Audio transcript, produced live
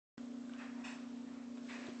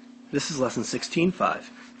This is lesson 16.5,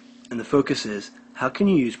 and the focus is, how can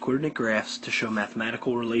you use coordinate graphs to show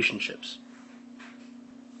mathematical relationships?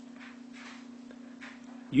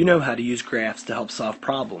 You know how to use graphs to help solve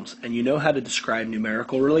problems, and you know how to describe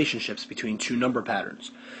numerical relationships between two number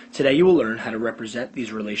patterns. Today you will learn how to represent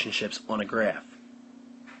these relationships on a graph.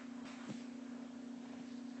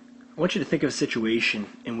 I want you to think of a situation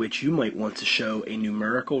in which you might want to show a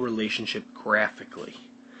numerical relationship graphically.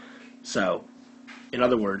 So, in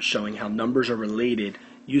other words, showing how numbers are related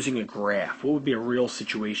using a graph. What would be a real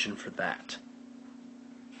situation for that?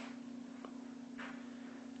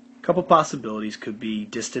 A couple possibilities could be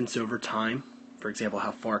distance over time, for example,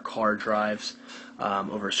 how far a car drives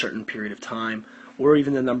over a certain period of time, or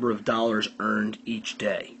even the number of dollars earned each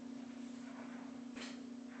day.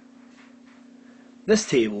 This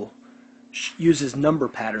table uses number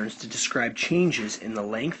patterns to describe changes in the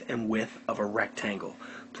length and width of a rectangle.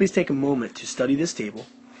 Please take a moment to study this table,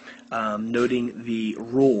 noting the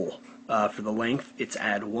rule. For the length, it's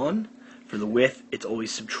add 1. For the width, it's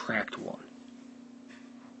always subtract 1.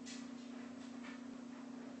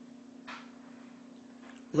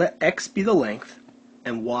 Let x be the length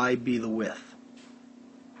and y be the width.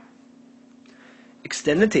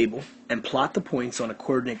 Extend the table and plot the points on a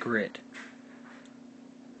coordinate grid.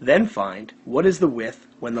 Then find what is the width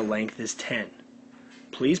when the length is 10.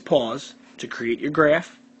 Please pause to create your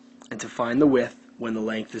graph and to find the width when the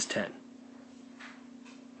length is 10.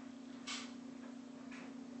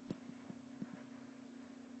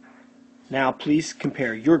 Now please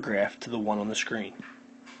compare your graph to the one on the screen.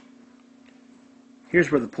 Here's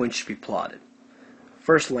where the points should be plotted.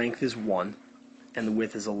 First length is 1 and the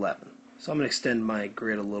width is 11. So I'm going to extend my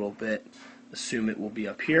grid a little bit, assume it will be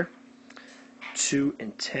up here. 2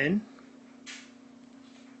 and 10,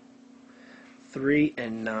 3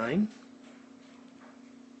 and 9,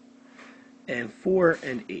 and 4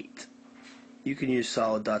 and 8. You can use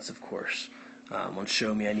solid dots, of course. On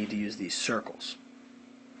Show Me, I need to use these circles.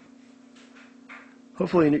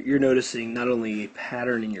 Hopefully you're noticing not only a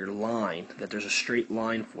pattern in your line, that there's a straight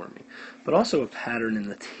line forming, but also a pattern in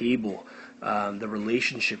the table, the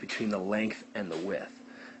relationship between the length and the width.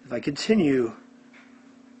 If I continue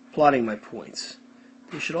plotting my points,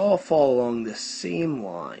 they should all fall along this same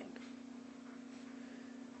line.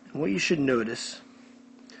 And what you should notice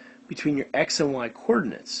between your x and y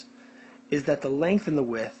coordinates is that the length and the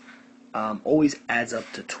width always adds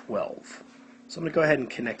up to 12. So I'm going to go ahead and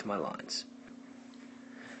connect my lines.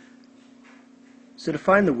 So to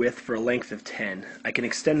find the width for a length of 10, I can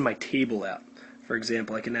extend my table out. For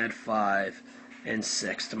example, I can add 5 and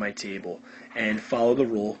 6 to my table and follow the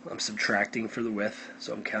rule. I'm subtracting for the width,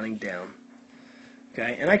 so I'm counting down.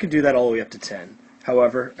 Okay, and I could do that all the way up to 10.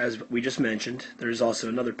 However, as we just mentioned, there's also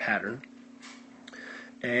another pattern,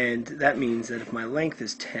 and that means that if my length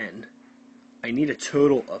is 10, I need a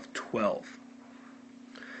total of 12.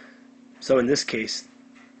 So in this case,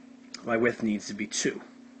 my width needs to be 2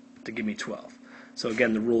 to give me 12. So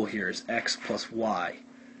again, the rule here is x plus y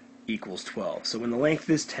equals 12. So when the length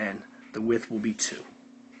is 10, the width will be 2.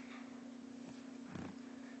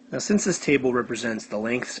 Now, since this table represents the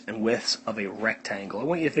lengths and widths of a rectangle, I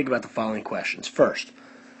want you to think about the following questions. First,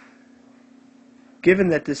 given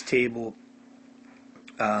that this table,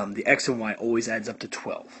 the x and y always adds up to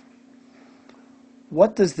 12,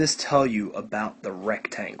 what does this tell you about the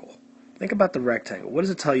rectangle? Think about the rectangle. What does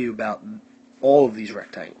it tell you about all of these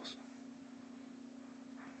rectangles?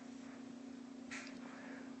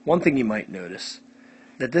 One thing you might notice,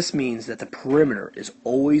 that this means that the perimeter is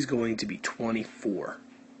always going to be 24.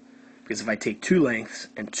 Because if I take two lengths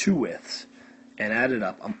and two widths and add it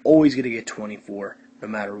up, I'm always going to get 24 no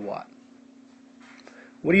matter what.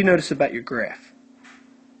 What do you notice about your graph?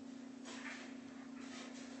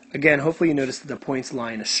 Again, hopefully you notice that the points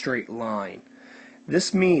lie in a straight line.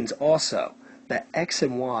 This means also that x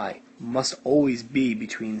and y must always be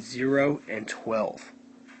between 0 and 12.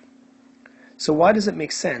 So why does it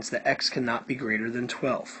make sense that x cannot be greater than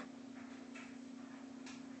 12?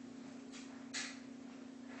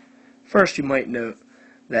 First, you might note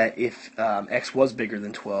that if x was bigger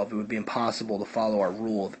than 12, it would be impossible to follow our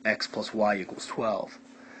rule of x plus y equals 12.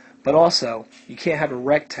 But also, you can't have a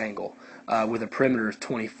rectangle with a perimeter of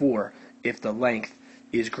 24 if the length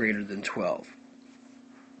is greater than 12.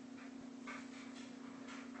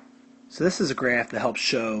 So this is a graph that helps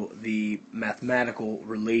show the mathematical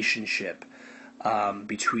relationship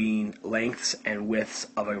between lengths and widths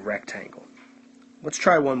of a rectangle. Let's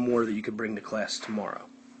try one more that you could bring to class tomorrow.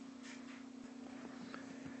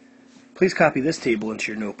 Please copy this table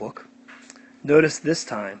into your notebook. Notice this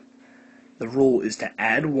time the rule is to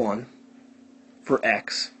add 1 for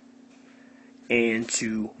x and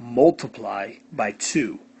to multiply by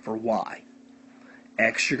 2 for y.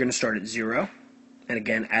 X, you're going to start at 0, and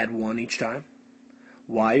again add 1 each time.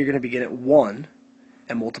 Y, you're going to begin at 1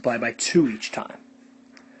 and multiply by 2 each time.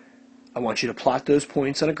 I want you to plot those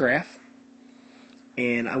points on a graph,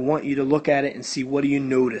 and I want you to look at it and see what do you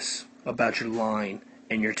notice about your line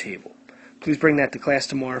and your table. Please bring that to class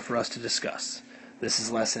tomorrow for us to discuss. This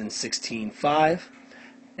is lesson 16.5,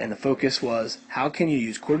 and the focus was how can you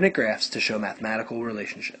use coordinate graphs to show mathematical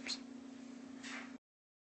relationships.